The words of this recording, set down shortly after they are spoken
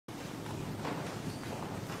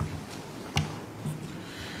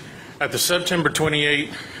At the September 28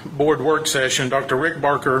 board work session, Dr. Rick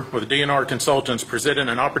Barker with DNR Consultants presented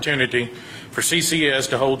an opportunity for CCS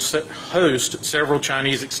to host several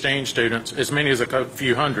Chinese exchange students, as many as a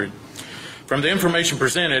few hundred. From the information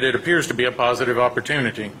presented, it appears to be a positive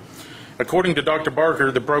opportunity. According to Dr.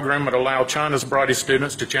 Barker, the program would allow China's brightest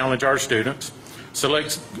students to challenge our students.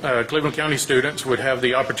 Select Cleveland County students would have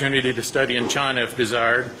the opportunity to study in China if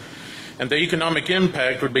desired, and the economic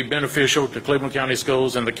impact would be beneficial to Cleveland County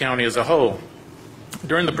schools and the county as a whole.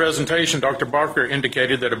 During the presentation, Dr. Barker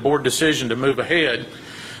indicated that a board decision to move ahead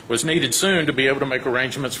was needed soon to be able to make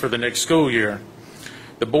arrangements for the next school year.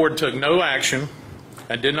 The board took no action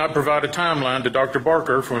and did not provide a timeline to Dr.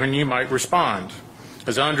 Barker for when you might respond.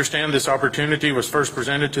 As I understand, this opportunity was first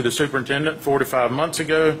presented to the superintendent 4 to 5 months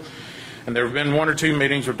ago, and there have been 1 or 2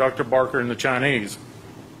 meetings with Dr. Barker and the Chinese.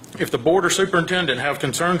 If the board or superintendent have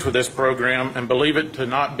concerns with this program and believe it to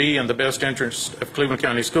not be in the best interest of Cleveland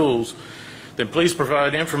County schools, then please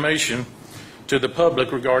provide information to the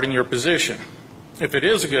public regarding your position. If it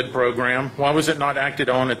is a good program, why was it not acted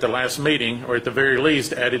on at the last meeting, or at the very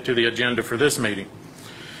least added to the agenda for this meeting?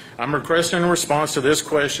 I'm requesting a response to this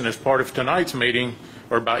question as part of tonight's meeting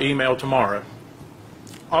or by email tomorrow.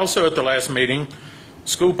 Also at the last meeting,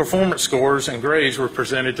 school performance scores and grades were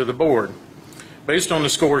presented to the board. Based on the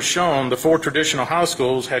scores shown, the 4 traditional high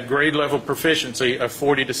schools had grade level proficiency of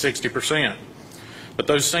 40 to 60%. But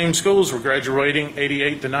those same schools were graduating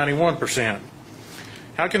 88 to 91%.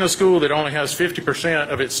 How can a school that only has 50%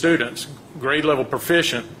 of its students grade level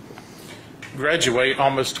proficient graduate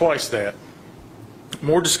almost twice that?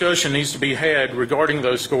 More discussion needs to be had regarding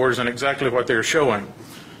those scores and exactly what they're showing.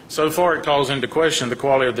 So far, it calls into question the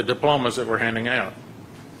quality of the diplomas that we're handing out.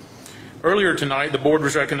 Earlier tonight, the board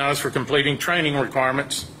was recognized for completing training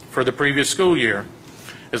requirements for the previous school year.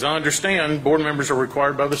 As I understand, board members are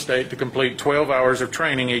required by the state to complete 12 hours of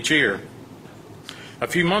training each year. A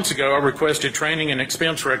few months ago, I requested training and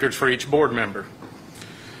expense records for each board member.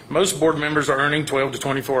 Most board members are earning 12 to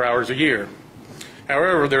 24 hours a year.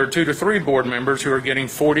 However, there are 2 to 3 board members who are getting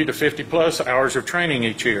 40 to 50 plus hours of training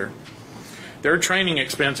each year. Their training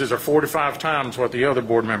expenses are 4 to 5 times what the other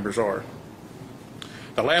board members are.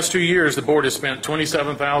 The last 2 years, the board has spent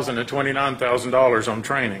 $27,000 and $29,000 on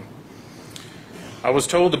training. I was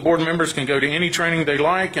told the board members can go to any training they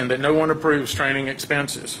like and that no one approves training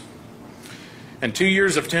expenses. In 2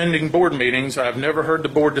 years of attending board meetings, I have never heard the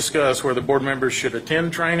board discuss where the board members should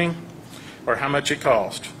attend training or how much it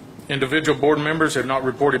cost. Individual board members have not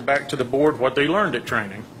reported back to the board what they learned at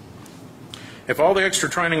training. If all the extra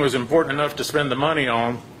training was important enough to spend the money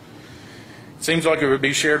on, it seems like it would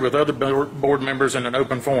be shared with other board members in an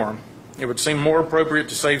open forum. It would seem more appropriate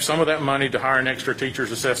to save some of that money to hire an extra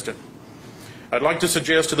teacher's assistant. I'd like to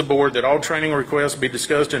suggest to the board that all training requests be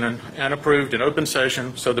discussed and approved in open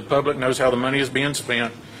session so the public knows how the money is being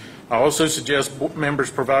spent. I also suggest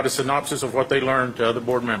members provide a synopsis of what they learned to other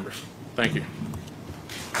board members. Thank you.